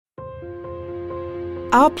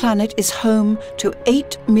Our planet is home to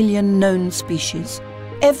 8 million known species.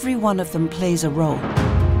 Every one of them plays a role.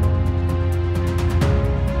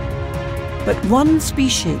 But one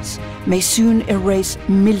species may soon erase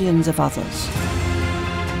millions of others.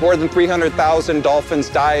 More than 300,000 dolphins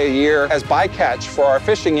die a year as bycatch for our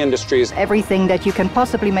fishing industries. Everything that you can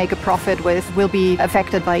possibly make a profit with will be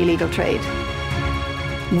affected by illegal trade.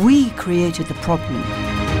 We created the problem.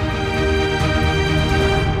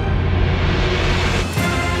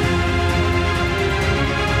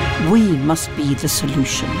 We must be the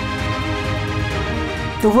solution.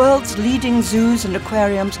 The world's leading zoos and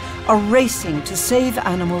aquariums are racing to save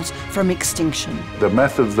animals from extinction. The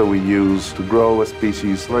methods that we use to grow a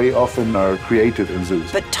species very often are created in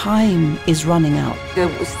zoos. But time is running out. The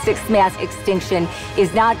sixth mass extinction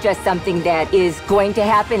is not just something that is going to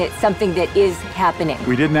happen, it's something that is happening.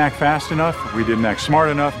 We didn't act fast enough, we didn't act smart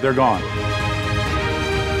enough, they're gone.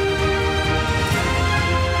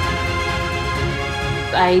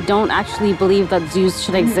 I don't actually believe that zoos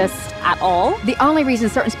should exist at all. The only reason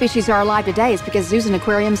certain species are alive today is because zoos and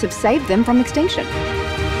aquariums have saved them from extinction.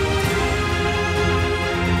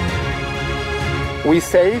 We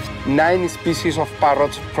saved 9 species of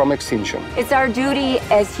parrots from extinction. It's our duty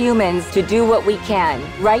as humans to do what we can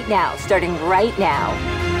right now, starting right now.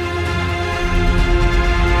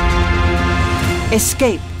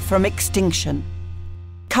 Escape from extinction.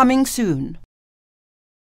 Coming soon.